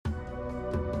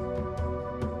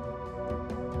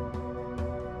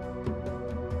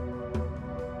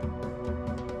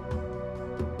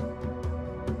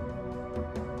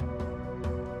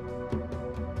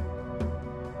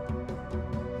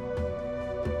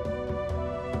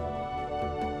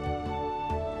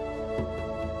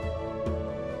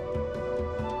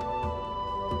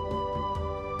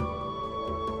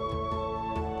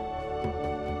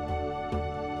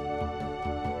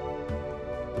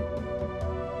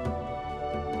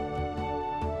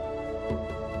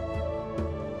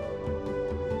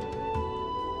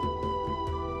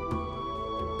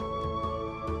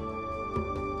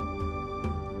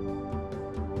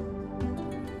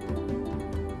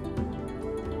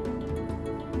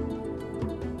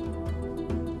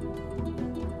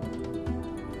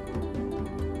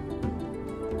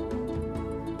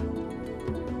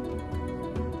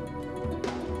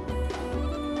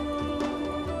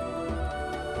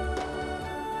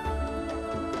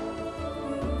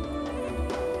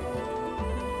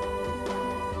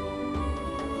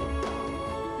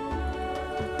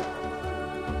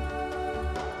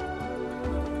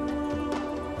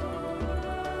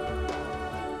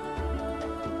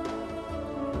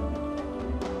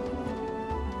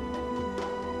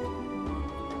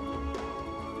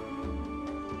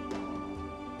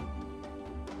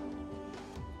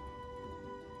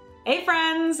Hey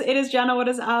friends, it is Jenna, what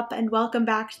is up, and welcome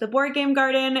back to the Board Game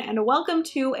Garden, and welcome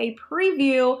to a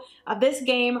preview of this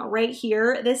game right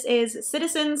here. This is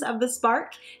Citizens of the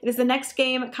Spark. It is the next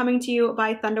game coming to you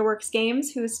by Thunderworks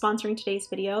Games, who is sponsoring today's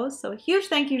video, so a huge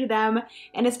thank you to them.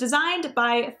 And it's designed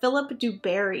by Philip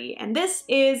Dubarry, and this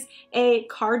is a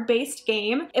card-based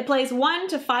game. It plays 1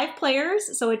 to 5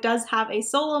 players, so it does have a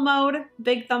solo mode.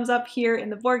 Big thumbs up here in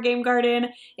the Board Game Garden.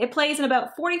 It plays in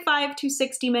about 45 to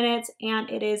 60 minutes, and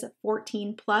it is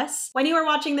 14 plus. When you are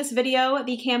watching this video,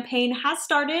 the campaign has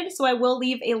started, so I will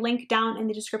leave a link down in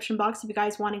the description box if you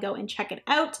guys want to go and check it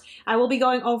out. I will be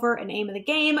going over an aim of the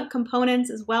game, components,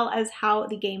 as well as how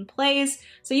the game plays,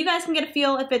 so you guys can get a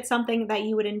feel if it's something that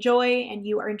you would enjoy and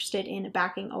you are interested in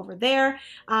backing over there.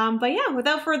 But yeah,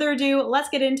 without further ado, let's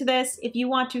get into this. If you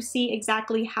want to see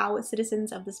exactly how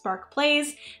Citizens of the Spark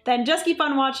plays, then just keep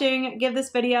on watching. Give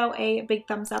this video a big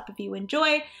thumbs up if you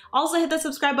enjoy. Also hit the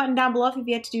subscribe button down below if you've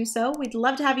yet to do so. We'd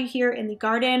love to have you here in the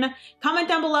garden. Comment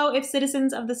down below if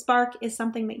Citizens of the Spark is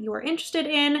something that you are interested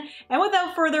in. And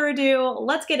without further ado,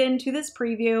 let's get into this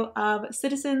preview of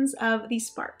Citizens of the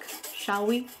Spark, shall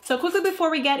we? So quickly before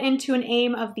we get into an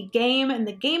aim of the game and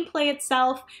the gameplay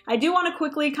itself, I do want to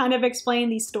quickly kind of explain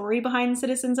the story behind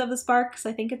Citizens of the Spark, because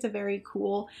I think it's a very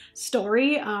cool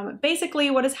story. Basically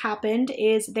what has happened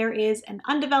is there is an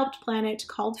undeveloped planet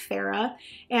called Fera,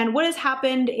 and what has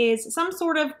happened is some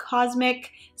sort of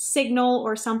cosmic signal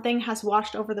or something has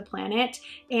washed over the planet,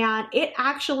 and it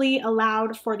actually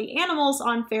allowed for the animals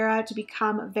on Fera to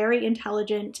become very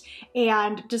intelligent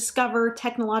and discover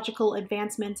technological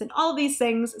advancements and all of these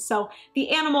things. So the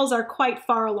animals are quite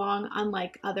far along,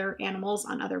 unlike other animals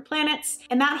on other planets.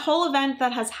 And that whole event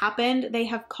that has happened, they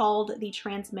have called the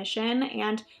transmission,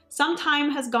 and some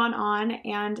time has gone on,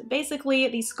 and basically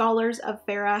the scholars of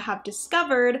Fera have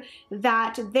discovered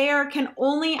that there can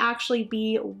only actually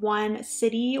be one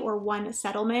city or one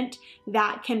settlement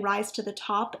that can rise to the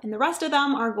top, and the rest of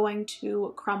them are going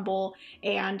to crumble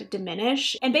and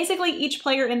diminish. And basically each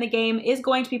player in the game is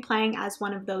going to be playing as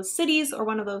one of those cities or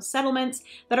one of those settlements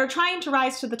that are trying to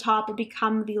rise to the top and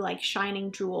become the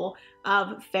shining jewel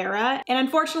of Fera. And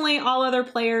unfortunately, all other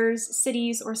players'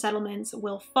 cities or settlements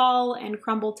will fall and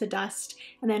crumble to dust,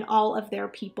 and then all of their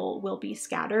people will be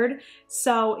scattered.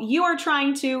 So you are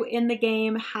trying to, in the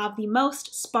game, have the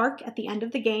most spark at the end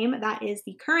of the game. That is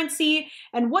the currency,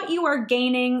 and what you are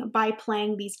gaining by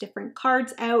playing these different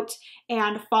cards out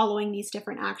and following these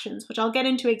different actions, which I'll get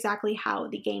into exactly how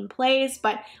the game plays.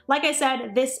 But like I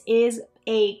said, this is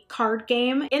a card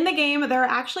game. In the game, there are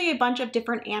actually a bunch of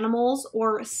different animals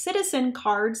or citizen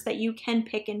cards that you can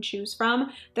pick and choose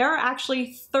from. There are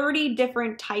actually 30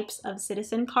 different types of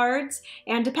citizen cards,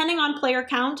 and depending on player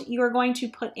count, you are going to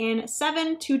put in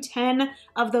 7 to 10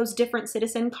 of those different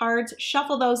citizen cards,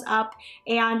 shuffle those up,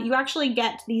 and you actually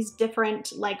get these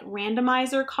different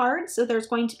randomizer cards. So there's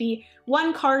going to be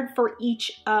one card for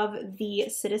each of the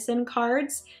citizen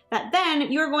cards that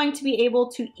then you're going to be able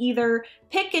to either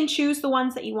pick and choose the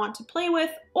ones that you want to play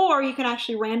with, or you can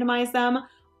actually randomize them.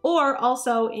 Or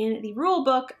also in the rule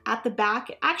book at the back,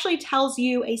 it actually tells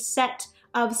you a set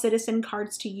of citizen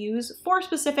cards to use for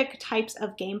specific types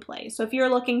of gameplay. So if you're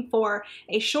looking for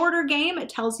a shorter game, it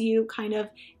tells you kind of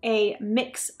a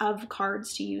mix of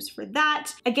cards to use for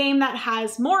that. A game that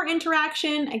has more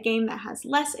interaction, a game that has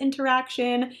less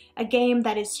interaction, a game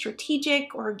that is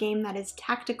strategic, or a game that is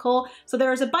tactical. So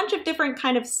there's a bunch of different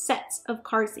kind of sets of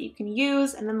cards that you can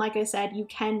use. And then like I said, you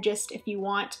can just, if you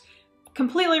want,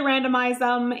 completely randomize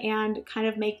them and kind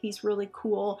of make these really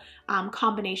cool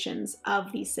combinations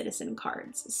of these citizen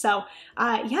cards. So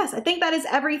yes, I think that is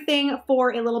everything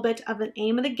for a little bit of an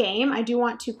aim of the game. I do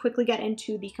want to quickly get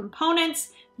into the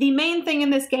components. The main thing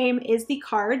in this game is the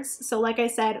cards. So like I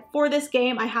said, for this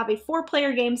game, I have a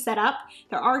 4-player game set up.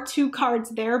 There are 2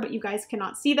 cards there, but you guys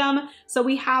cannot see them. So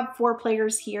we have 4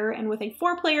 players here, and with a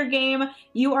 4-player game,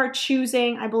 you are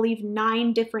choosing, I believe,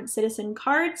 9 different citizen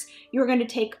cards. You're going to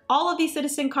take all of these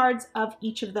citizen cards of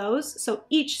each of those. So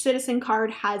each citizen card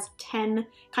has 10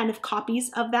 kind of copies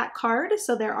of that card.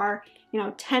 So there are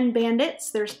 10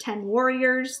 bandits, there's 10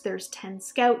 warriors, there's 10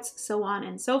 scouts, so on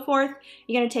and so forth.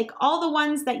 You're going to take all the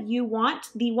ones that you want.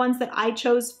 The ones that I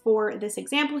chose for this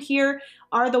example here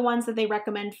are the ones that they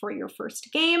recommend for your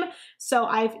first game. So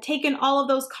I've taken all of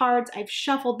those cards, I've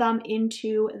shuffled them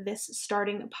into this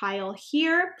starting pile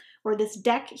here, or this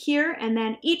deck here, and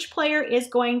then each player is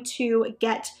going to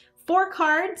get 4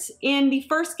 cards. In the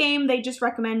first game, they just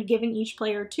recommend giving each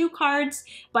player 2 cards,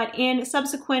 but in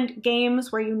subsequent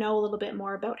games where you know a little bit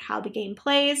more about how the game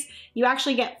plays, you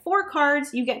actually get 4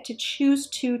 cards. You get to choose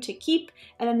 2 to keep,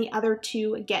 and then the other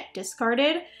 2 get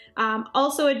discarded.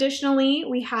 Also, additionally,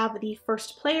 we have the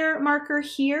first player marker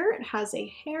here. It has a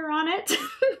hair on it.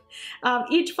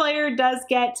 Each player does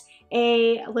get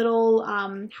a little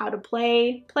how to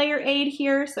play player aid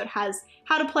here. So it has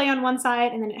how to play on one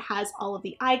side, and then it has all of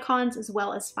the icons as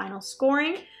well as final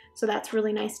scoring. So that's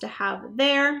really nice to have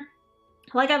there.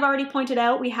 Like I've already pointed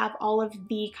out, we have all of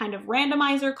the kind of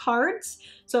randomizer cards.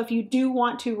 So if you do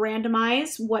want to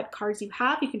randomize what cards you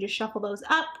have, you can just shuffle those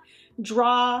up,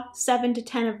 draw 7 to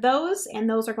 10 of those, and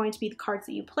those are going to be the cards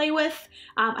that you play with.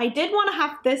 I did want to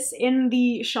have this in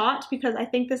the shot because I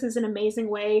think this is an amazing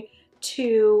way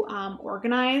to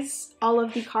organize all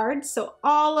of the cards. So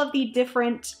all of the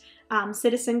different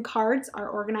citizen cards are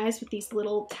organized with these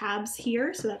little tabs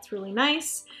here, so that's really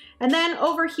nice. And then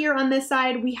over here on this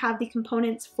side, we have the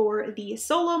components for the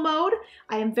solo mode.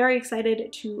 I am very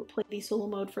excited to play the solo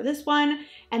mode for this one.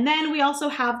 And then we also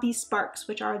have the sparks,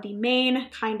 which are the main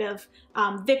kind of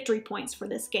victory points for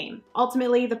this game.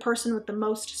 Ultimately, the person with the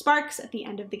most sparks at the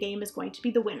end of the game is going to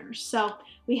be the winner. So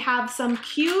we have some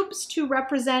cubes to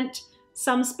represent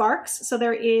some sparks. So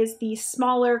there is the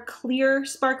smaller clear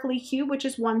sparkly cube, which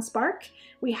is 1 spark.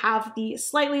 We have the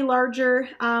slightly larger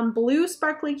blue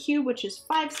sparkly cube, which is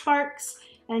 5 sparks.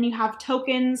 And you have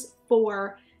tokens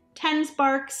for 10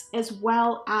 sparks as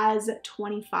well as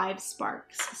 25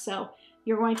 sparks. So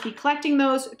you're going to be collecting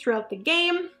those throughout the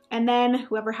game, and then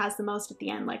whoever has the most at the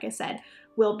end, like I said,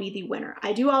 will be the winner.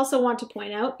 I do also want to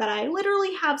point out that I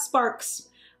literally have sparks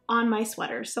on my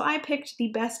sweater. So I picked the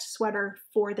best sweater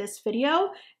for this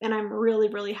video, and I'm really,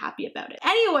 really happy about it.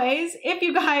 Anyways, if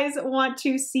you guys want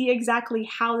to see exactly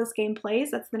how this game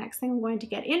plays, that's the next thing I'm going to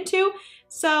get into.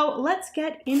 So let's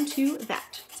get into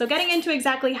that. So getting into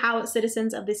exactly how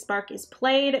Citizens of the Spark is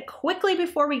played, quickly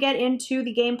before we get into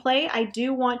the gameplay, I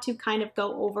do want to kind of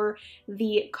go over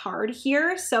the card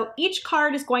here. So each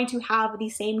card is going to have the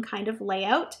same kind of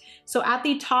layout. So at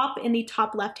the top, in the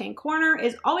top left-hand corner,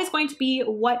 is always going to be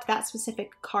what that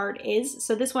specific card is.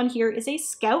 So this one here is a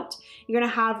scout. You're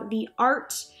gonna have the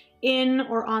art in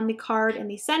or on the card in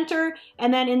the center,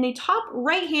 and then in the top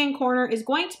right hand corner is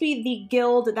going to be the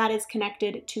guild that is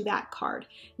connected to that card.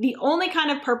 The only kind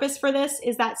of purpose for this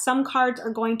is that some cards are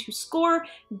going to score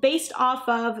based off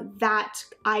of that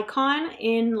icon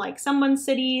in like someone's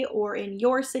city or in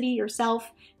your city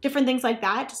yourself, different things like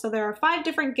that. So there are 5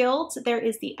 different guilds. There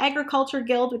is the Agriculture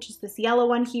Guild, which is this yellow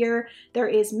one here. There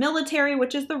is Military,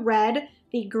 which is the red.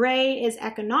 The gray is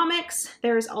Economics.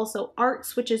 There's also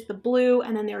Arts, which is the blue,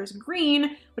 and then there's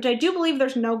Green, which I do believe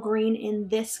there's no green in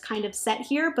this kind of set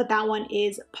here, but that one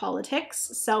is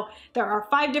Politics. So there are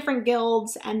 5 different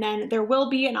guilds, and then there will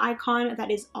be an icon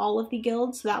that is all of the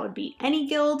guilds, so that would be any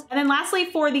guild. And then lastly,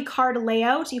 for the card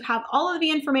layout, you have all of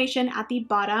the information at the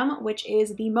bottom, which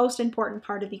is the most important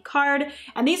part of the card,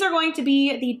 and these are going to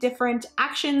be the different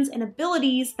actions and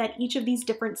abilities that each of these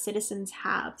different citizens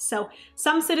have. So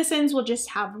some citizens will just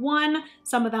have 1,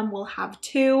 some of them will have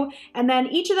 2, and then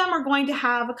each of them are going to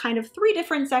have kind of 3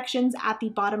 different sections at the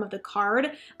bottom of the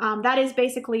card. That is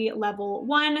basically level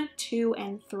 1, 2,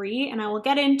 and 3, and I will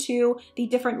get into the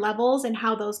different levels and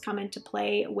how those come into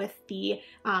play with the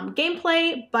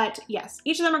gameplay, but yes,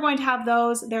 each of them are going to have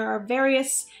those. There are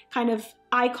various kind of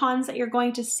icons that you're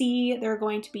going to see. There are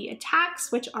going to be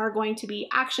attacks, which are going to be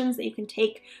actions that you can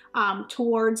take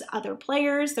towards other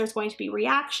players. There's going to be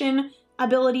reaction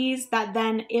abilities that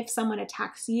then if someone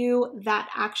attacks you, that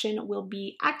action will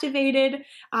be activated.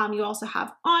 You also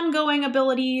have ongoing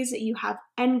abilities, you have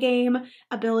endgame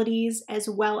abilities, as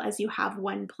well as you have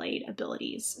when played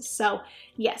abilities. So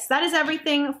yes, that is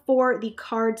everything for the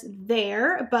cards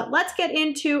there, but let's get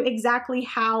into exactly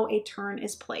how a turn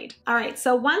is played. All right,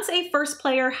 so once a first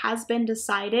player has been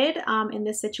decided in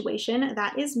this situation,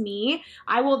 that is me,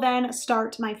 I will then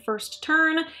start my first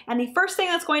turn, and the first thing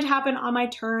that's going to happen on my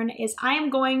turn is I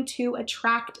am going to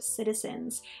attract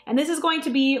citizens, and this is going to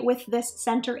be with this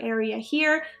center area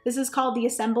here. This is called the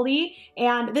assembly,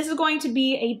 and this is going to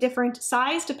be a different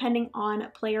size depending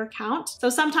on player count. So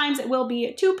sometimes it will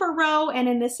be 2 per row, and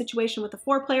in this situation with a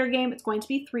 4-player game, it's going to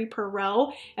be 3 per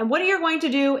row. And what you're going to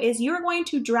do is you're going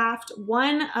to draft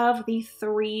one of the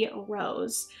 3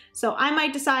 rows. So I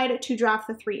might decide to draft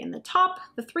the 3 in the top,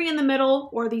 the 3 in the middle,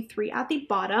 or the 3 at the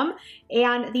bottom.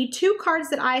 And the 2 cards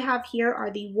that I have here are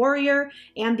the Warrior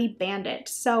and the Bandit.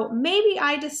 So maybe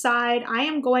I decide I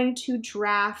am going to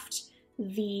draft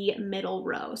the middle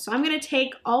row. So I'm going to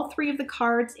take all 3 of the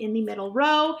cards in the middle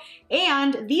row,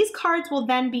 and these cards will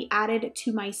then be added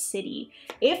to my city.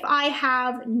 If I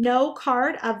have no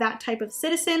card of that type of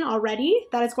citizen already,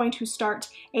 that is going to start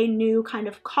a new kind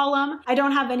of column. I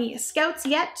don't have any scouts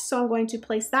yet, so I'm going to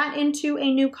place that into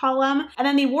a new column. And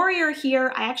then the warrior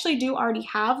here, I actually do already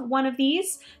have one of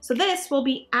these, so this will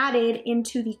be added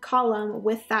into the column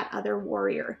with that other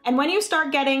warrior. And when you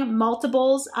start getting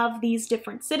multiples of these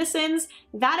different citizens,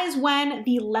 that is when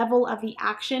the level of the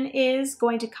action is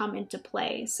going to come into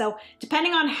play. So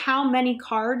depending on how many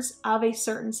cards of a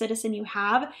certain citizen you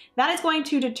have, that is going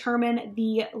to determine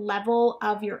the level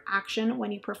of your action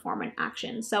when you perform an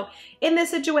action. So in this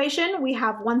situation, we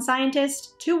have 1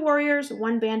 scientist, 2 warriors,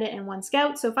 1 bandit, and 1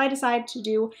 scout. So if I decide to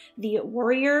do the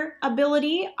warrior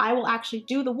ability, I will actually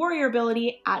do the warrior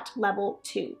ability at level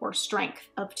 2, or strength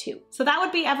of 2. So that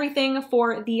would be everything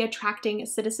for the attracting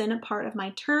citizen part of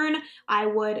my turn. I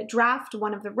would draft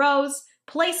one of the rows,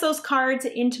 place those cards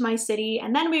into my city,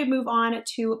 and then we would move on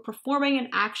to performing an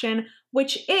action,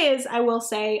 which is, I will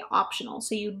say, optional.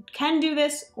 So you can do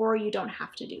this or you don't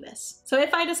have to do this. So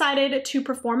if I decided to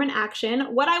perform an action,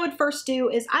 what I would first do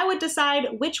is I would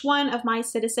decide which one of my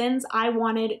citizens I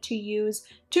wanted to use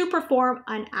to perform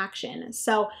an action.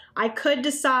 So I could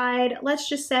decide, let's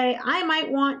just say I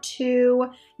might want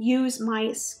to use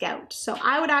my scout. So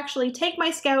I would actually take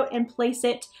my scout and place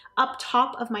it up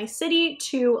top of my city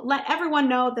to let everyone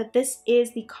know that this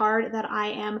is the card that I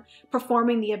am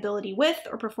performing the ability with,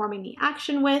 or performing the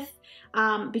action with,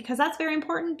 because that's very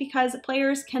important, because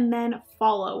players can then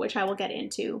follow, which I will get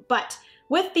into. But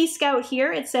with the scout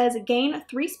here, it says gain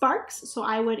 3 sparks. So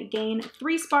I would gain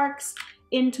 3 sparks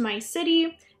into my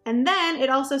city. And then it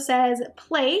also says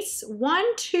place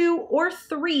 1, 2, or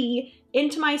 3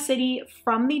 into my city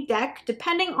from the deck,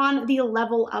 depending on the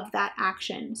level of that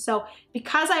action. So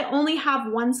because I only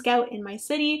have 1 scout in my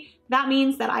city, that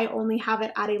means that I only have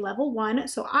it at a level 1.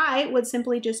 So I would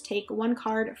simply just take 1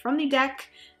 card from the deck,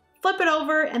 flip it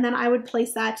over, and then I would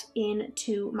place that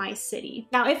into my city.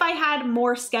 Now, if I had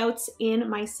more scouts in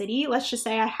my city, let's just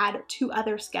say I had 2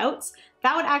 other scouts,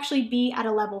 that would actually be at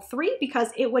a level 3, because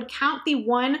it would count the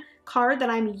 1 card that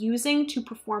I'm using to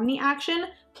perform the action,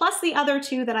 plus the other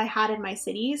 2 that I had in my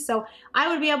city. So I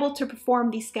would be able to perform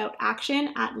the scout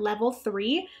action at level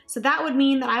 3. So that would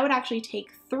mean that I would actually take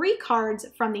 3 cards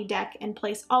from the deck and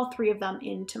place all 3 of them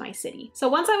into my city. So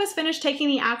once I was finished taking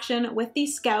the action with the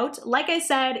scout, like I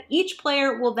said, each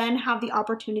player will then have the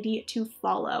opportunity to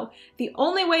follow. The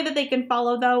only way that they can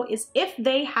follow, though, is if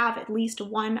they have at least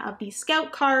 1 of the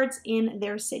scout cards in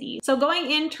their city. So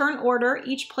going in turn order,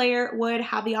 each player would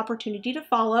have the opportunity to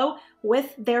follow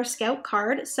with their scout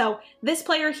card. So this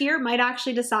player here might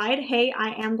actually decide, hey, I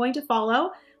am going to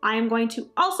follow. I am going to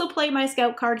also play my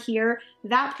scout card here.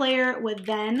 That player would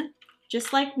then,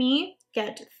 just like me,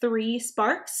 get 3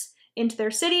 sparks into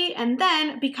their city, and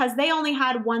then because they only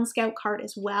had 1 scout card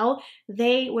as well,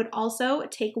 they would also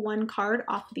take 1 card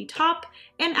off the top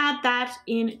and add that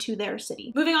into their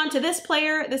city. Moving on to this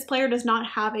player does not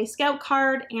have a scout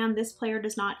card, and this player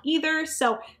does not either,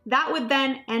 so that would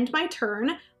then end my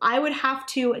turn. I would have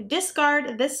to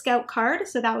discard this scout card,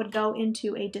 so that would go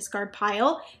into a discard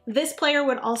pile. This player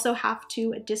would also have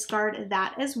to discard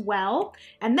that as well,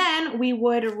 and then we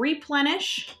would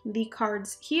replenish the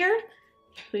cards here.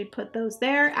 We'd put those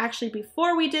there. Actually,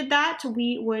 before we did that,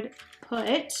 we would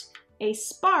put a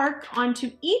spark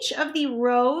onto each of the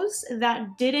rows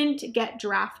that didn't get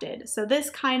drafted. So this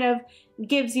kind of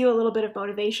gives you a little bit of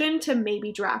motivation to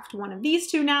maybe draft one of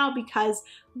these 2 now, because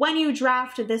when you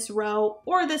draft this row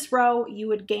or this row, you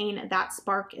would gain that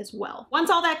spark as well. Once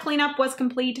all that cleanup was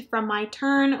complete from my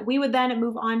turn, we would then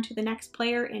move on to the next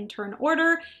player in turn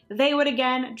order. They would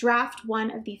again draft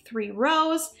 1 of the 3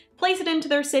 rows, place it into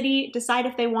their city, decide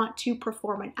if they want to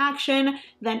perform an action.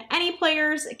 Then any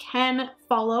players can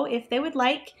follow if they would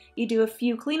like. You do a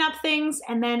few cleanup things,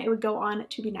 and then it would go on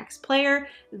to the next player.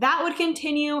 That would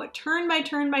continue turn by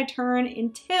turn by turn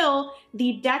until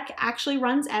the deck actually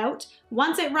runs out.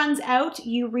 Once it runs out,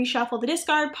 you reshuffle the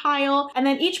discard pile, and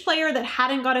then each player that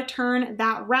hadn't got a turn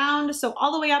that round, so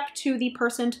all the way up to the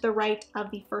person to the right of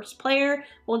the first player,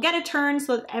 will get a turn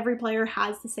so that every player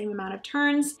has the same amount of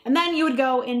turns, and then you would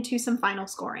go into some final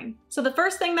scoring. So the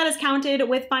first thing that is counted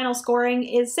with final scoring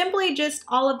is simply just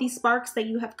all of the sparks that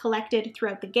you have collected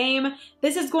throughout the game.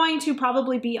 This is going to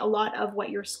probably be a lot of what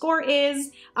your score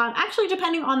is, actually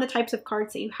depending on the types types of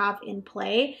cards that you have in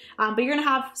play, but you're going to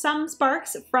have some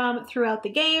sparks from throughout the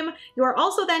game. You are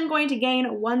also then going to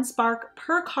gain 1 spark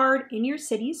per card in your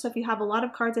city. So if you have a lot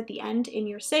of cards at the end in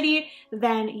your city,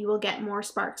 then you will get more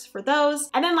sparks for those.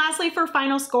 And then lastly, for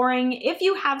final scoring, if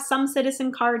you have some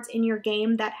citizen cards in your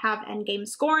game that have endgame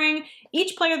scoring,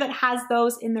 each player that has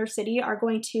those in their city are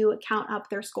going to count up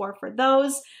their score for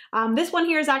those. This one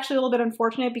here is actually a little bit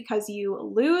unfortunate because you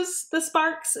lose the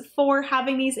sparks for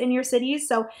having these in your cities.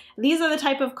 So these are the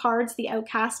type of cards, the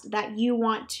outcast, that you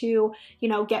want to,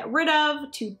 get rid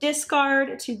of, to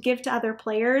discard, to give to other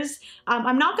players.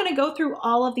 I'm not going to go through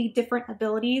all of the different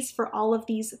abilities for all of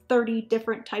these 30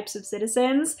 different types of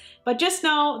citizens, but just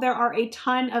know there are a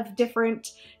ton of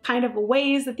different kind of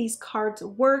ways that these cards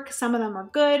work. Some of them are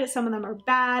good, some of them are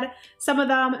bad, some of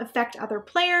them affect other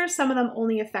players, some of them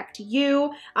only affect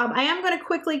you. I am going to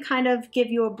quickly kind of give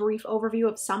you a brief overview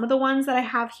of some of the ones that I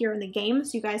have here in the game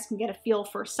so you guys can get a feel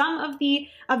for some of the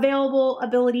available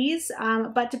abilities,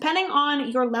 but depending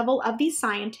on your level of the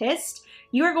scientist,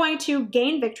 you are going to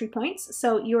gain victory points.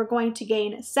 So you are going to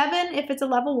gain 7 if it's a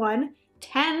level 1,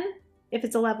 10 if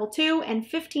it's a level 2, and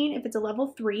 15 if it's a level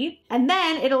 3. And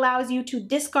then it allows you to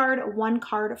discard 1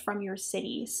 card from your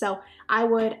city. So I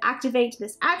would activate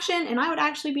this action and I would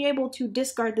actually be able to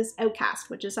discard this outcast,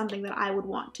 which is something that I would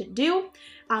want to do.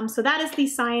 So that is the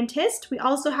scientist. We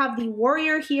also have the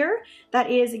warrior here that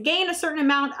is gain a certain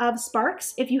amount of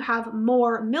sparks if you have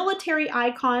more military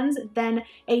icons than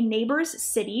a neighbor's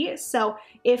city. So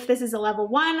if this is a level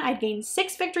 1, I'd gain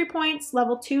 6 victory points,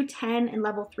 level 2, 10, and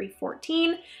level 3,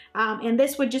 14. And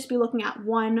this would just be looking at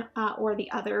one or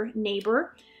the other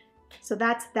neighbor. So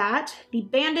that's that. The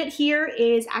bandit here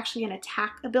is actually an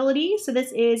attack ability. So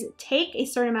this is take a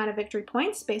certain amount of victory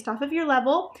points based off of your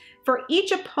level for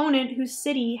each opponent whose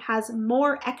city has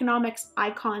more economics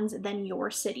icons than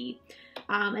your city.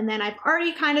 And then I've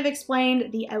already kind of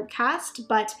explained the outcast,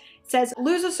 but it says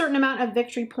lose a certain amount of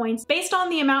victory points based on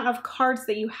the amount of cards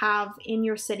that you have in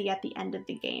your city at the end of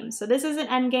the game. So this is an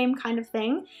end game kind of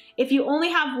thing. If you only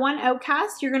have 1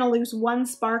 outcast, you're going to lose 1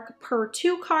 spark per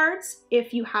 2 cards.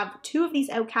 If you have 2 of these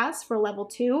outcasts for level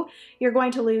 2, you're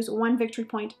going to lose 1 victory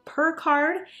point per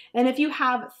card. And if you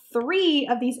have 3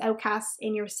 of these outcasts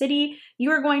in your city,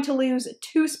 you are going to lose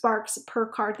 2 sparks per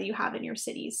card that you have in your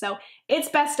city. So it's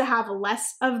best to have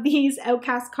less of these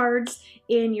outcast cards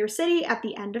in your city at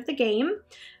the end of the game.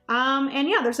 And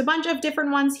yeah, there's a bunch of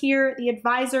different ones here. The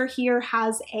advisor here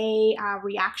has a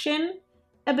reaction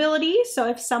ability. So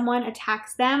if someone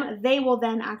attacks them, they will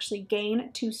then actually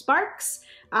gain 2 sparks.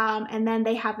 And then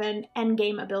they have an end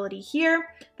game ability here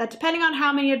that depending on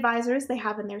how many advisors they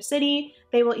have in their city,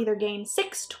 they will either gain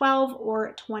 6, 12,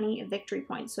 or 20 victory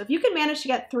points. So if you can manage to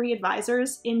get 3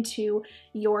 advisors into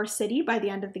your city by the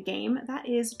end of the game, that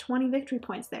is 20 victory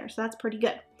points there. So that's pretty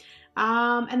good.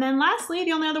 And then lastly,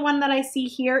 the only other one that I see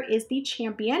here is the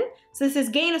champion. So this is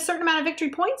gain a certain amount of victory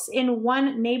points in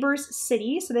 1 neighbor's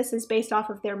city. So this is based off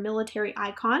of their military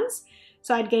icons.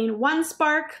 So I'd gain 1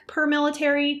 spark per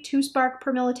military, 2 spark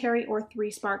per military, or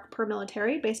 3 spark per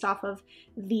military based off of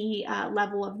the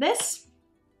level of this.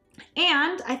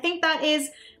 And I think that is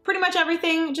pretty much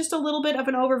everything, just a little bit of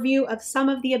an overview of some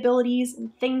of the abilities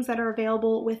and things that are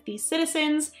available with these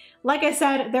citizens. Like I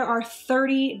said, there are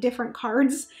 30 different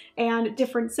cards and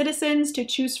different citizens to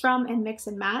choose from and mix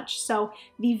and match. So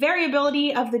the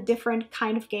variability of the different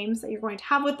kind of games that you're going to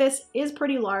have with this is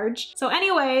pretty large. So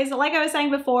anyways, like I was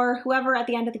saying before, whoever at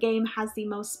the end of the game has the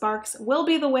most sparks will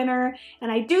be the winner.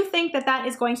 And I do think that that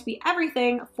is going to be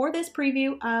everything for this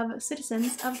preview of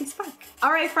Citizens of the Spark.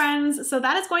 All right, friends, so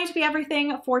that is going to be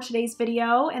everything for today's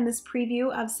video and this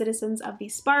preview of Citizens of the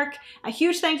Spark. A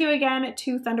huge thank you again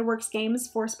to Thunderworks Games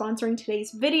for sponsoring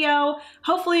today's video.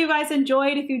 Hopefully you guys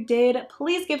enjoyed. If you did,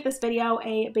 please give this video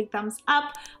a big thumbs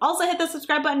up. Also hit the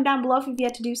subscribe button down below if you've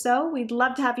yet to do so. We'd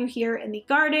love to have you here in the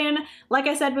garden. Like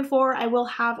I said before, I will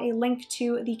have a link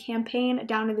to the campaign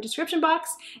down in the description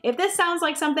box. If this sounds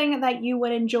like something that you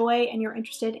would enjoy and you're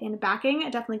interested in backing,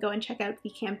 definitely go and check out the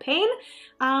campaign.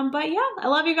 But yeah, I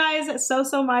love you guys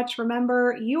so much.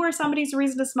 Remember, you are somebody's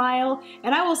reason to smile,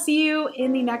 and I will see you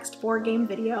in the next board game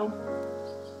video.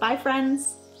 Bye,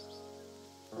 friends.